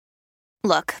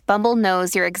Look, Bumble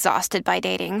knows you're exhausted by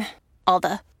dating. All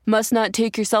the must not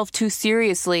take yourself too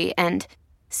seriously and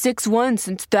 6'1"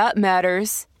 since that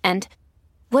matters. And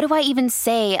what do I even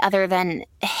say other than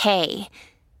hey?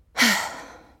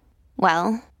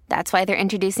 Well, that's why they're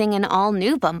introducing an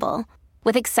all-new Bumble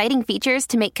with exciting features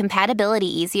to make compatibility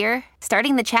easier,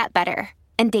 starting the chat better,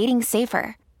 and dating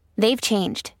safer. They've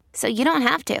changed, so you don't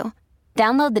have to.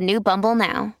 Download the new Bumble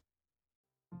now.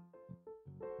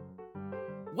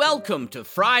 Welcome to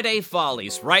Friday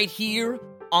Follies, right here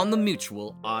on the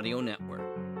Mutual Audio Network.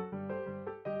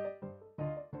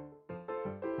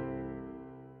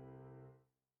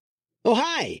 Oh,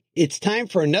 hi! It's time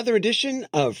for another edition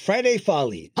of Friday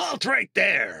Follies. Halt right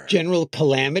there! General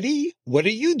Calamity, what are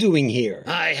you doing here?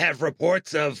 I have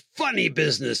reports of funny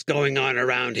business going on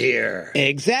around here.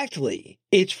 Exactly.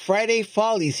 It's Friday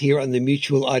Follies here on the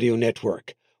Mutual Audio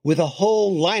Network, with a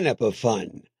whole lineup of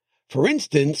fun. For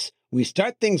instance, we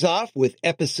start things off with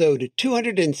episode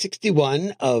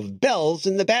 261 of Bells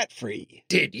in the Bat Free.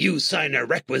 Did you sign a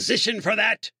requisition for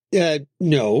that?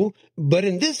 No, but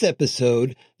in this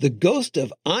episode, the ghost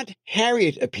of Aunt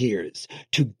Harriet appears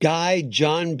to guide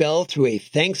John Bell through a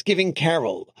Thanksgiving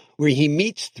carol where he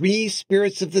meets three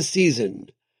spirits of the season.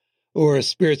 Or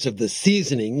spirits of the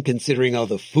seasoning, considering all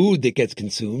the food that gets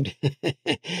consumed.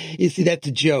 You see, that's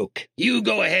a joke. You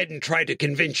go ahead and try to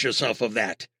convince yourself of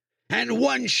that. And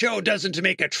one show doesn't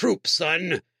make a troop,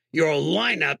 son. Your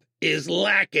lineup is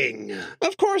lacking.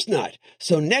 Of course not.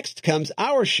 So next comes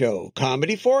our show,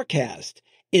 Comedy Forecast.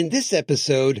 In this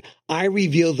episode, I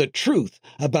reveal the truth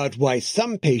about why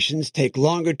some patients take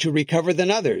longer to recover than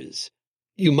others.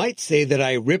 You might say that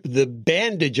I rip the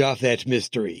bandage off that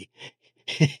mystery.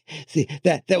 See,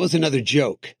 that was another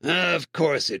joke. Of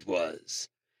course it was.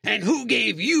 And who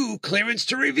gave you clearance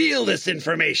to reveal this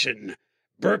information?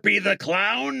 Burpee the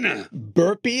Clown?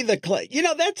 Burpee the Clown? You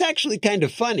know, that's actually kind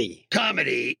of funny.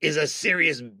 Comedy is a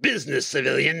serious business,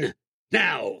 civilian.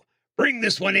 Now, bring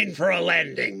this one in for a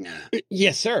landing.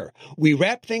 Yes, sir. We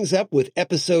wrap things up with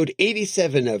episode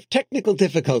 87 of Technical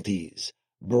Difficulties,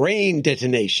 Brain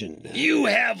Detonation. You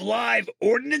have live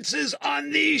ordinances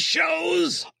on these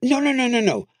shows?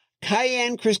 No.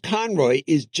 Cayenne Chris Conroy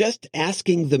is just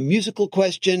asking the musical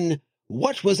question,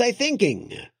 what was I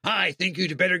thinking? I think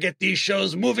you'd better get these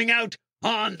shows moving out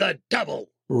on the double.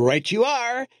 Right you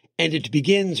are. And it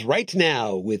begins right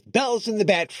now with Bells in the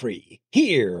Bat Free,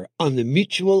 here on the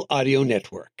Mutual Audio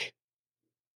Network.